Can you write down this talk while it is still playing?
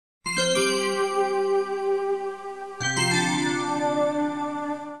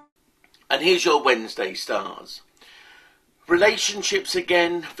And here's your Wednesday stars. Relationships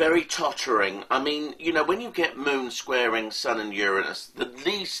again, very tottering. I mean, you know, when you get Moon squaring Sun and Uranus, the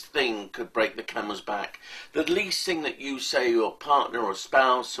least thing could break the camel's back. The least thing that you say, your partner or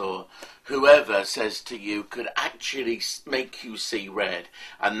spouse or whoever says to you could actually make you see red.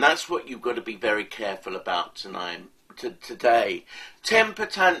 And that's what you've got to be very careful about tonight. Today, temper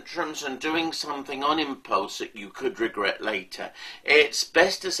tantrums and doing something on impulse that you could regret later. It's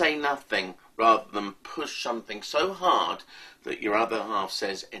best to say nothing rather than push something so hard that your other half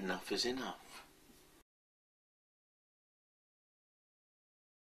says enough is enough.